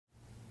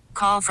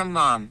Call from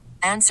mom.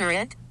 Answer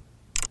it.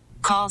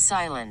 Call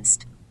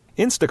silenced.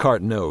 Instacart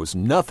knows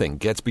nothing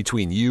gets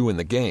between you and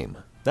the game.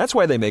 That's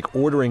why they make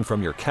ordering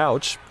from your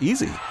couch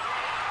easy.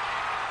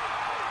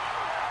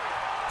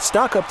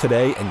 Stock up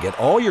today and get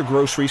all your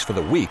groceries for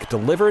the week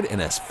delivered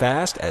in as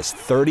fast as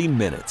 30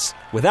 minutes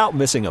without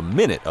missing a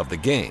minute of the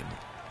game.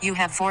 You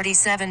have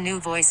 47 new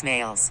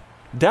voicemails.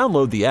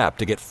 Download the app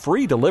to get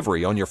free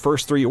delivery on your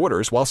first 3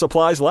 orders while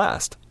supplies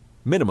last.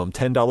 Minimum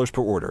 $10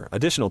 per order.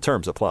 Additional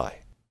terms apply.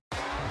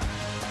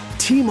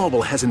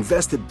 T-Mobile has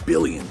invested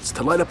billions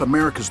to light up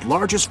America's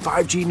largest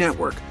 5G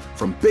network,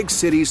 from big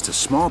cities to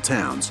small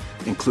towns,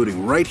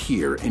 including right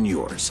here in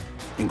yours.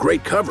 And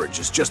great coverage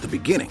is just the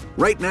beginning.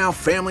 Right now,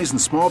 families and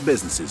small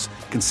businesses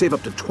can save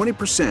up to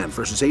 20%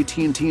 versus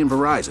AT&T and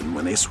Verizon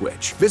when they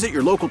switch. Visit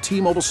your local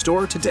T-Mobile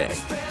store today.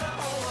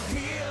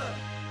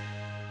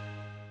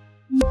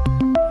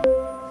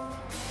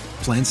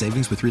 Plan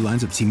savings with 3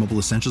 lines of T-Mobile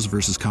Essentials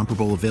versus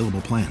comparable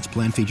available plans.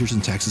 Plan features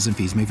and taxes and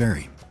fees may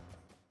vary.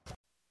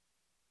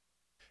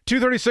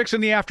 2:36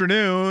 in the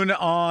afternoon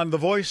on the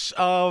Voice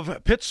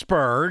of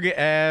Pittsburgh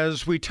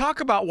as we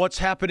talk about what's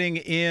happening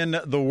in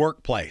the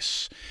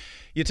workplace.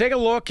 You take a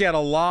look at a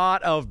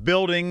lot of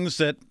buildings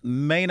that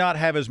may not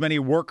have as many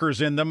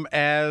workers in them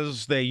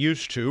as they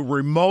used to.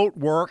 Remote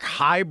work,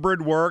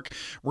 hybrid work,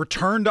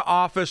 return to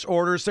office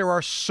orders. There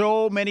are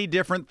so many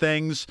different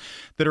things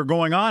that are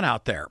going on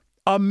out there.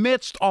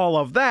 Amidst all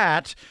of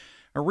that,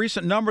 a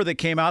recent number that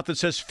came out that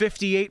says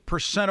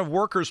 58% of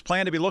workers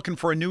plan to be looking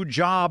for a new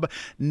job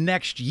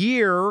next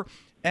year.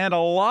 And a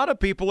lot of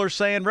people are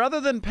saying,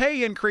 rather than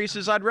pay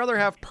increases, I'd rather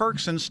have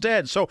perks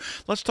instead. So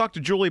let's talk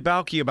to Julie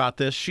Bauke about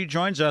this. She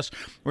joins us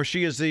where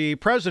she is the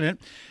president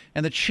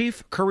and the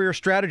chief career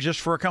strategist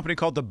for a company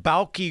called the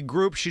Bauke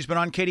Group. She's been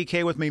on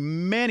KDK with me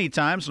many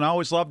times, and I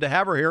always love to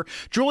have her here.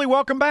 Julie,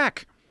 welcome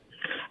back.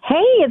 Hey,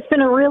 it's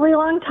been a really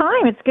long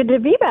time. It's good to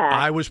be back.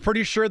 I was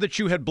pretty sure that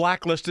you had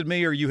blacklisted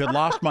me or you had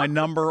lost my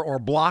number or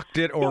blocked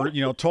it or,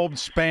 told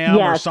spam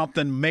or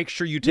something. Make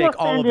sure you take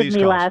all of these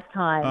calls. You offended me last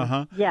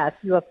time. Yes,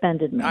 you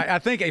offended me. I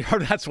think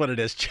that's what it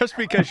is. Just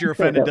because you're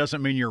offended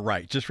doesn't mean you're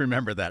right. Just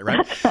remember that, right?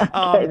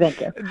 Okay, thank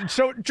you.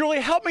 So,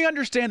 Julie, help me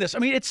understand this. I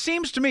mean, it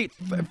seems to me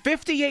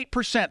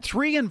 58%,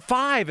 3 in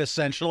 5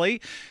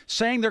 essentially,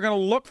 saying they're going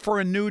to look for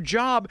a new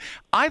job.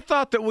 I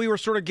thought that we were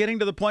sort of getting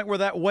to the point where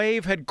that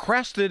wave had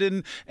crested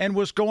and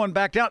was going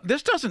back down.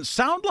 This doesn't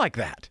sound like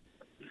that.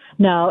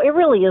 No, it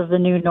really is the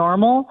new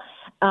normal.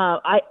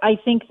 I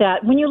think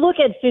that when you look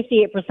at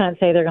 58%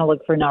 say they're going to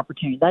look for an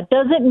opportunity, that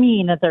doesn't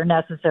mean that they're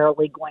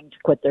necessarily going to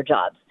quit their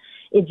jobs.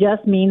 It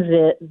just means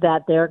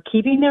that they're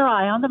keeping their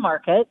eye on the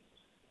market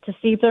to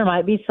see if there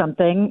might be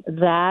something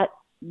that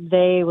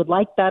they would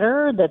like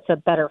better, that's a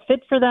better fit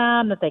for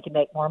them, that they can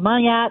make more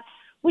money at,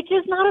 which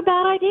is not a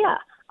bad idea.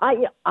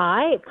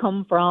 I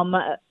come from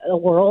a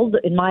world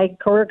in my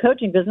career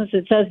coaching business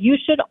that says you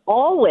should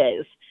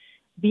always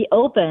be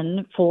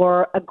open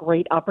for a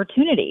great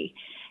opportunity.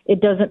 It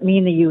doesn't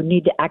mean that you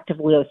need to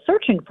actively go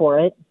searching for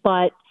it,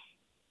 but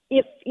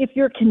if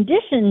your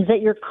conditions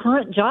at your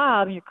current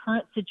job, your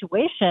current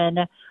situation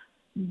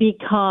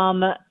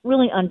become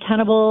really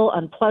untenable,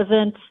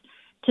 unpleasant,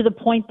 to the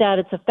point that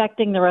it's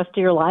affecting the rest of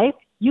your life,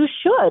 you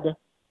should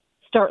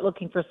start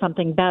looking for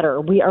something better.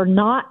 We are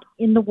not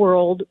in the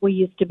world we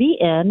used to be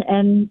in,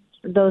 and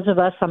those of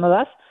us, some of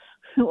us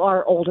who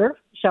are older,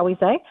 shall we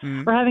say,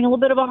 are having a little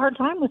bit of a hard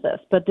time with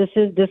this. But this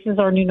is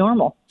our new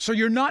normal. So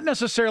you're not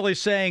necessarily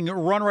saying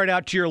run right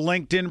out to your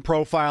LinkedIn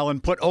profile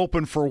and put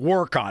open for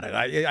work on it,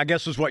 I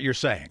guess is what you're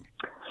saying.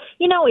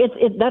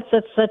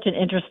 That's such an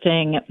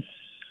interesting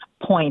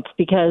point,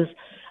 because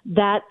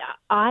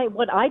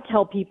what I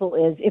tell people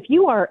is if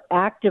you're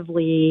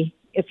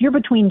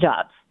between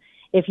jobs,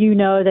 if you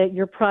know that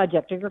your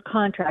project or your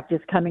contract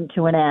is coming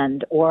to an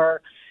end,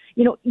 or,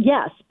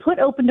 yes, put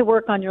open to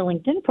work on your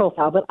LinkedIn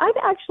profile. But I've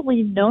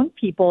actually known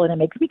people, and it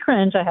makes me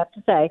cringe, I have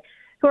to say,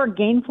 who are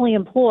gainfully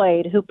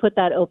employed who put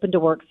that open to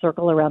work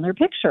circle around their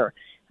picture.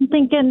 I'm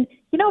thinking,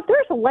 if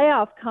there's a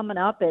layoff coming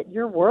up at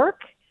your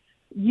work,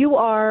 you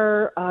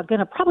are going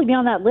to probably be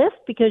on that list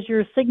because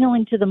you're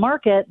signaling to the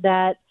market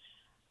that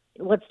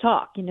let's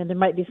talk. There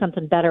might be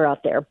something better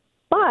out there.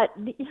 But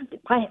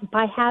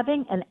by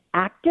having an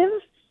active,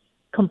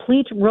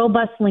 complete,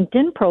 robust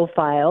LinkedIn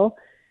profile,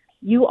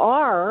 you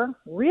are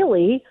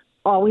really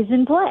always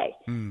in play,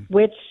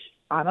 which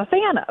I'm a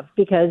fan of,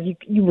 because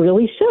you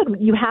really should.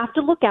 You have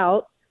to look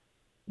out.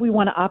 We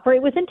want to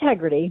operate with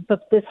integrity,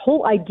 but this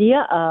whole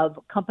idea of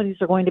companies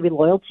are going to be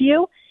loyal to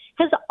you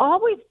has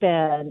always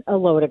been a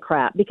load of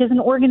crap, because an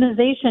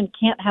organization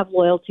can't have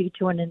loyalty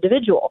to an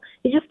individual.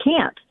 It just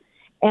can't.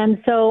 And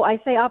so I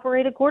say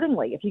operate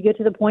accordingly. If you get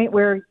to the point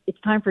where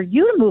it's time for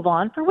you to move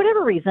on for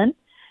whatever reason,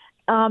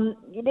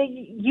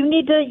 you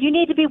need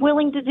to be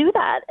willing to do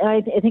that. And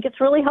I think it's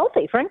really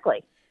healthy,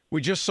 frankly. We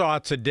just saw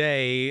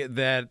today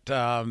that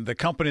the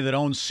company that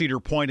owns Cedar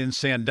Point in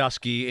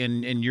Sandusky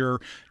in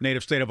your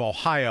native state of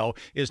Ohio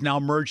is now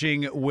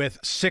merging with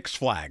Six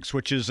Flags,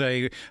 which is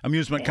a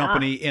amusement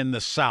company in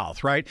the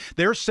South, right?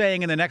 They're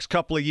saying in the next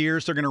couple of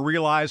years they're going to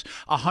realize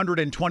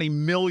 $120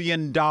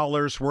 million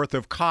worth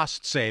of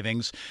cost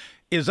savings.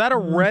 Is that a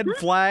red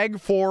flag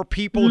for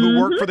people who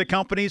work for the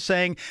company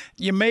saying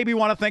you maybe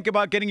want to think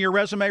about getting your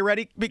resume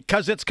ready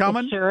because it's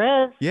coming? It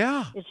sure is.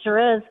 Yeah. It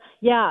sure is.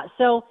 Yeah.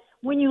 So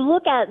when you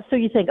look at, so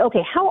you think,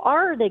 okay, how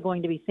are they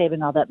going to be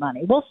saving all that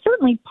money? Well,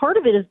 certainly part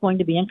of it is going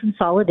to be in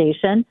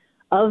consolidation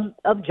of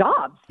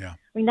jobs. Yeah.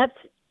 I mean, that's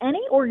any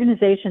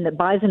organization that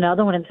buys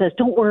another one and says,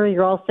 don't worry,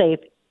 you're all safe,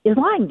 is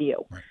lying to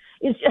you. Right.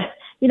 It's just,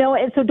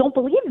 and so don't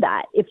believe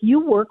that. If you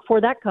work for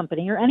that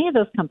company or any of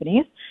those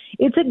companies,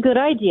 it's a good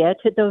idea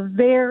to, at the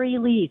very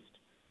least,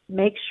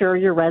 make sure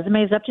your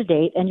resume is up to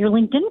date and your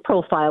LinkedIn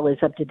profile is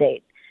up to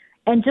date,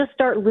 and just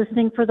start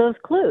listening for those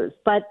clues.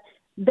 But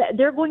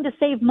they're going to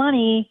save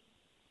money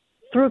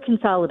through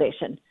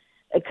consolidation.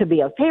 It could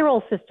be of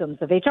payroll systems,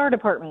 of HR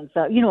departments,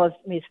 of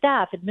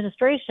staff,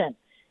 administration.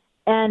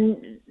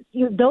 And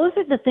those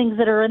are the things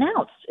that are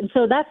announced. And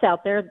so that's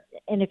out there.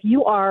 And if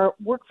you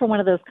work for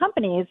one of those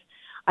companies,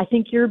 I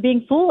think you're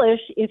being foolish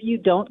if you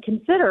don't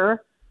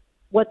consider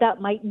what that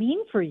might mean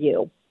for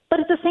you. But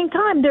at the same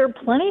time, there are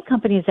plenty of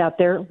companies out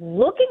there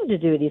looking to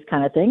do these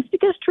kind of things,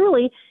 because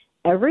truly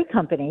every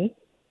company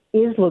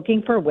is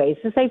looking for ways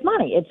to save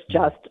money. It's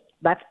just,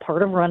 that's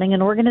part of running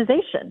an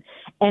organization,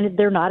 and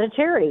they're not a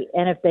charity.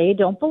 And if they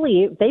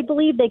believe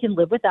they can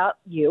live without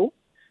you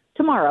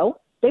tomorrow,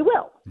 they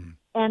will.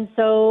 And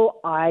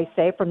so I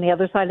say, from the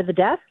other side of the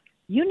desk,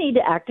 you need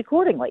to act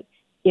accordingly.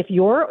 If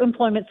your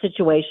employment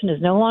situation is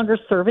no longer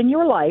serving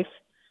your life,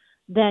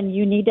 then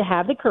you need to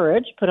have the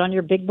courage, put on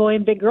your big boy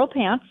and big girl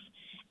pants,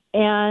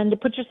 and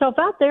put yourself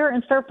out there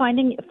and start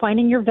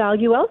finding your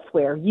value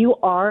elsewhere.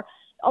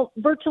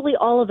 Virtually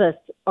all of us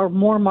are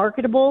more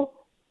marketable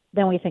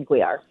than we think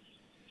we are.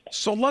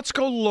 So let's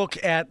go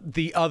look at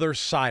the other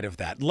side of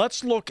that.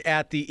 Let's look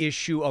at the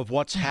issue of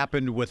what's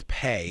happened with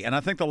pay. And I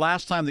think the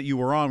last time that you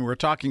were on, we were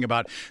talking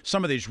about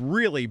some of these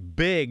really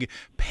big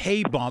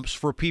pay bumps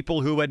for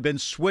people who had been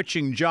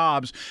switching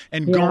jobs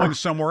and going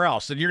somewhere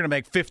else. And you're going to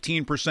make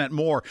 15%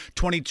 more,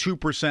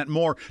 22%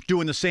 more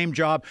doing the same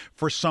job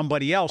for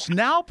somebody else.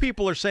 Now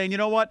people are saying, you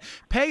know what?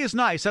 Pay is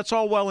nice. That's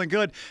all well and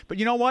good. But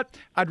you know what?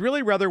 I'd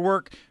really rather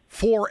work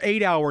 4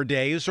 8-hour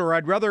days, or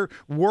I'd rather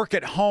work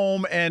at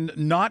home and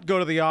not go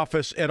to the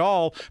office at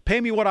all.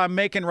 Pay me what I'm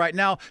making right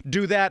now,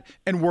 do that,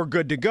 and we're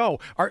good to go.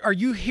 Are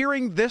you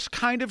hearing this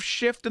kind of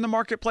shift in the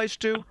marketplace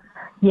too?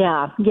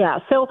 Yeah.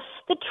 So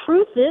the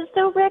truth is,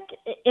 though, Rick,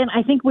 and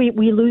I think we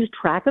lose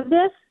track of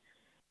this,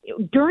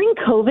 during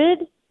COVID,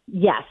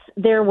 yes,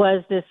 there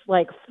was this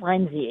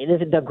frenzy.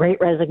 The Great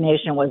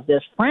Resignation was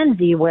this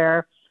frenzy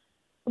where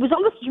it was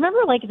almost, do you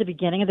remember at the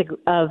beginning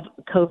of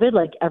COVID,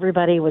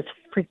 everybody was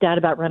freaked out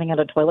about running out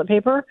of toilet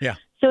paper? Yeah.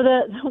 So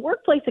the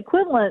workplace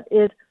equivalent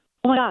is,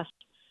 oh my gosh,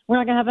 we're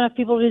not going to have enough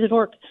people to do the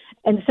work.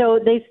 And so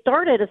they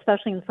started,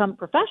 especially in some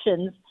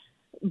professions,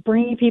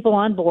 bringing people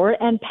on board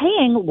and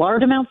paying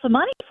large amounts of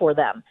money for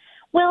them.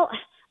 Well,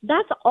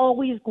 that's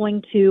always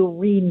going to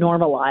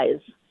renormalize.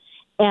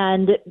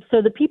 And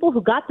so the people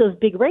who got those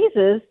big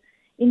raises,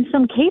 in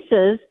some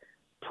cases,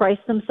 price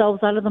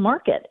themselves out of the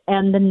market.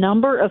 And the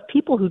number of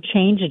people who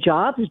change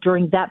jobs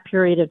during that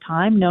period of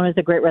time, known as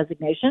the Great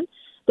Resignation,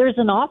 there's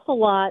an awful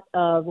lot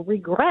of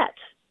regret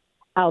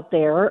out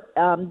there.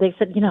 They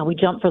said, we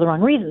jumped for the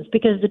wrong reasons,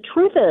 because the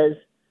truth is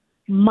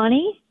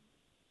money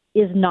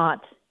is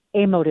not a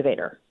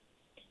motivator.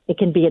 It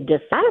can be a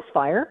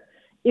dissatisfier.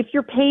 If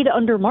you're paid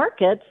under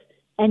market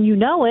and you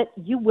know it,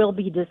 you will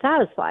be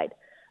dissatisfied.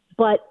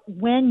 But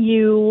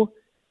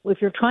if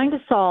you're trying to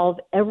solve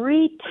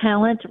every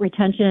talent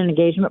retention and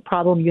engagement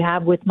problem you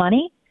have with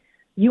money,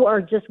 you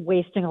are just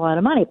wasting a lot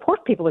of money. Of course,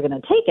 people are going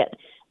to take it.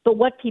 But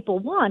what people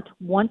want,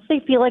 once they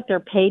feel like they're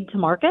paid to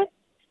market,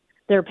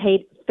 they're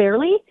paid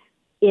fairly,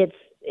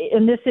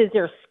 and this is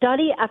their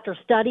study after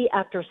study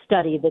after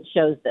study that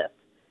shows this.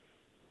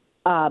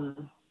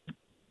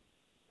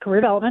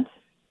 Career development,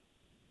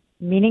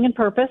 meaning and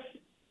purpose,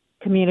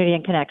 community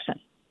and connection.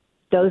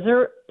 Those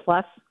are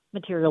plus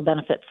material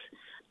benefits.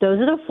 Those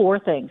are the 4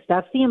 things.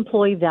 That's the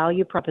employee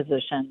value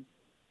proposition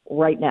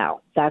right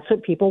now. That's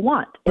what people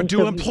want. But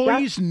do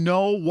employees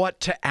know what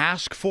to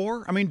ask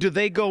for? I mean, do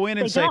they go in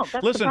and say,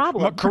 listen,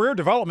 my career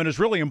development is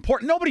really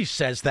important? Nobody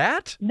says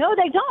that. No,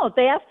 they don't.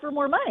 They ask for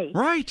more money.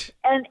 Right.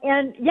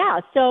 And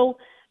so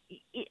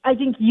I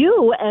think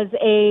you as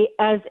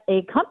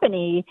a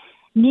company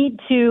need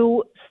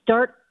to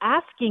start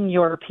asking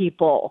your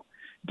people,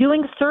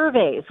 doing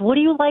surveys. What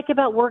do you like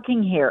about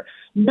working here?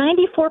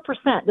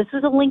 94%, this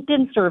is a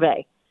LinkedIn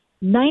survey,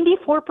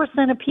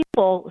 94% of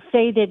people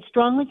say they'd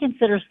strongly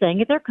consider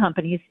staying at their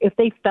companies if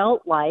they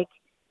felt like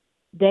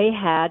they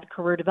had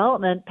career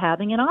development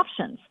pathing and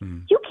options.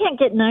 You can't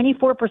get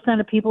 94%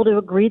 of people to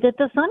agree that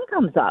the sun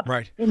comes up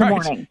in the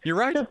morning. You're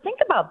right. So think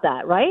about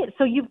that, right?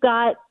 So you've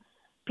got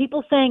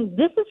people saying,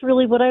 this is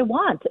really what I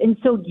want. And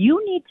so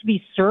you need to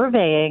be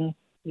surveying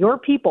your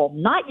people,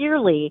 not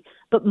yearly,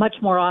 but much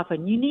more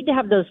often. You need to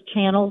have those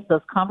channels,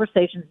 those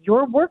conversations.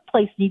 Your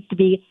workplace needs to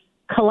be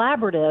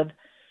collaborative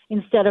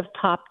instead of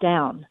top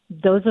down.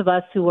 Those of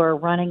us who are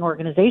running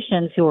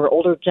organizations who are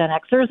older Gen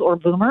Xers or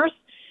boomers,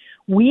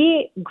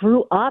 we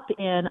grew up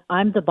in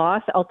I'm the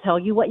boss, I'll tell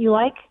you what you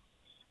like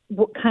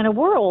kind of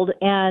world.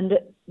 And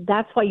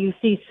that's why you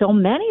see so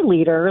many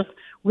leaders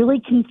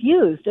really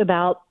confused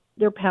about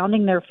they're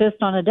pounding their fist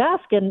on a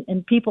desk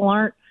and people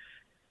aren't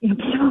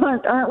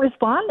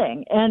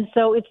responding. And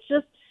so it's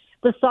just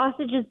the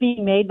sausage is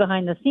being made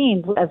behind the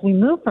scenes as we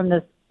move from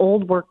this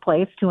old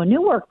workplace to a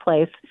new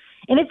workplace.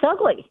 And it's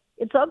ugly.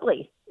 It's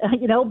ugly,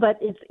 but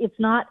it's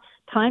not.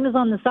 Time is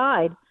on the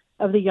side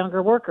of the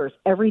younger workers.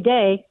 Every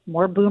day,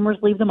 more boomers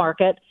leave the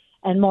market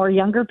and more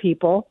younger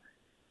people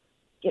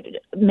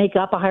make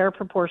up a higher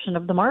proportion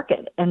of the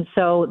market. And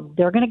so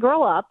they're going to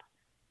grow up.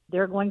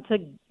 They're going to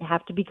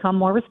have to become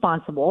more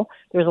responsible.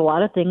 There's a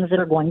lot of things that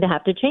are going to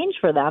have to change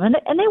for them, and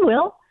they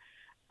will.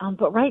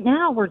 But right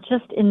now, we're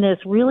just in this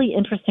really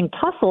interesting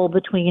tussle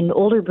between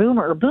older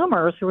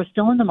boomers who are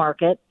still in the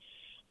market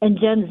and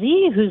Gen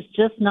Z who's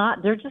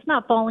they're just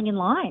not falling in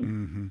line.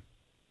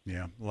 Mm-hmm.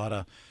 Yeah,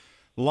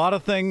 a lot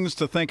of things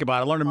to think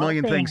about. I learn a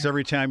million things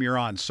every time you're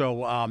on.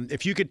 So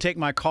if you could take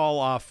my call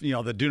off,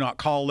 the do not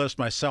call list,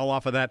 my cell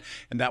off of that,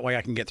 and that way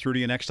I can get through to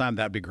you next time,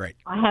 that'd be great.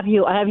 I have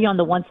you on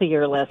the once a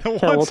year list, so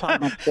we'll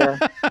talk next year.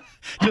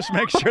 Just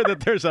make sure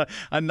that there's a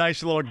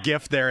nice little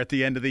gift there at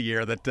the end of the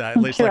year that at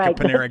least like a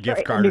Panera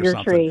gift card or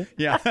something. Tree.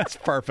 Yeah, that's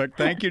perfect.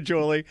 Thank you,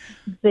 Julie.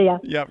 See ya.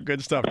 Yep,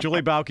 good stuff.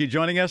 Julie Bauke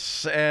joining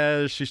us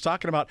as she's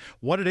talking about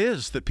what it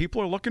is that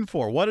people are looking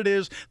for, what it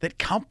is that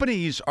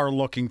companies are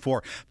looking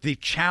for, the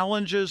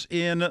challenges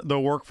in the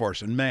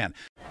workforce. And man,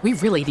 we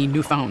really need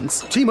new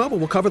phones. T-Mobile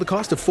will cover the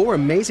cost of 4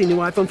 amazing new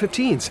iPhone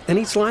 15s, and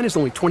each line is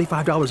only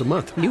 $25 a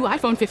month. New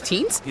iPhone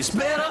 15s? It's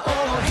better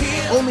over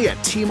here. Only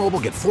at T-Mobile,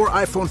 get 4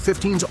 iPhone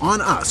 15s on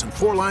us and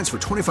 4 lines for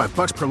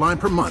 $25 per line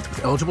per month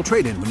with eligible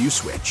trade-in when you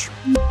switch.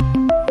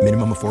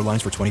 Minimum of 4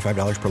 lines for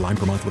 $25 per line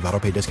per month with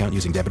autopay discount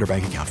using debit or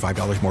bank account.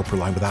 $5 more per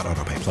line without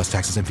autopay, plus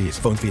taxes and fees.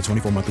 Phone fee at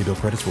 24 monthly bill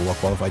credits for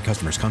well-qualified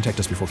customers. Contact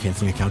us before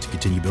canceling account to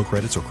continue bill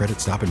credits or credit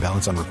stop and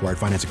balance on required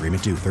finance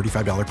agreement due.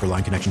 $35 per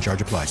line connection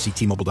charge applies. See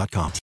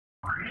T-Mobile.com.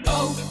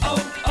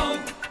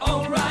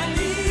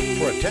 O'Reilly.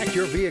 Protect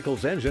your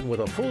vehicle's engine with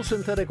a full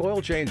synthetic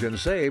oil change and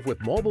save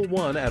with Mobile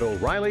One at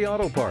O'Reilly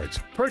Auto Parts.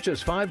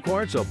 Purchase 5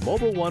 quarts of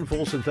Mobile One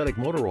full synthetic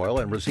motor oil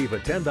and receive a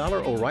 $10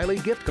 O'Reilly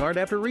gift card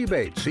after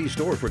rebate. See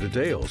store for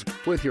details.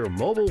 With your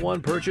Mobile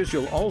One purchase,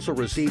 you'll also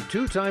receive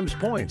 2 times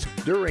points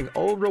during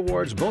O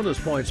Rewards Bonus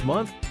Points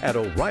Month at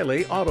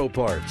O'Reilly Auto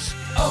Parts.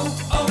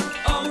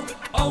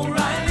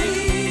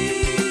 O'Reilly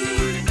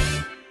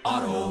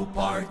Auto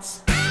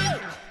Parts.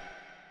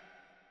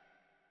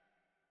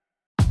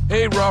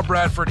 Hey, Rob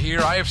Bradford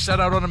here. I have set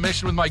out on a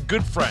mission with my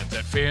good friends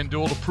at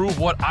FanDuel to prove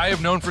what I have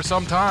known for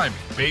some time.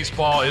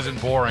 Baseball isn't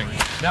boring.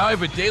 Now I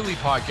have a daily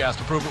podcast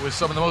to prove it with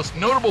some of the most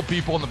notable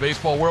people in the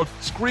baseball world,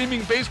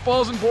 screaming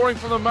baseball isn't boring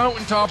from the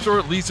mountaintops, or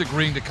at least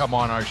agreeing to come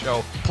on our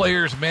show.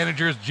 Players,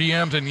 managers,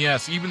 GMs, and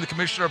yes, even the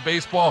commissioner of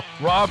baseball,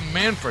 Rob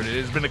Manfred.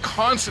 It has been a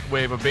constant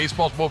wave of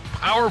baseball's most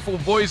powerful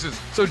voices.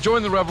 So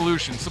join the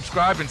revolution.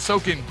 Subscribe and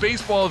soak in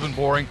Baseball Isn't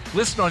Boring.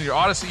 Listen on your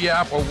Odyssey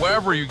app or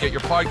wherever you get your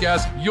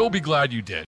podcasts. You'll be glad you did.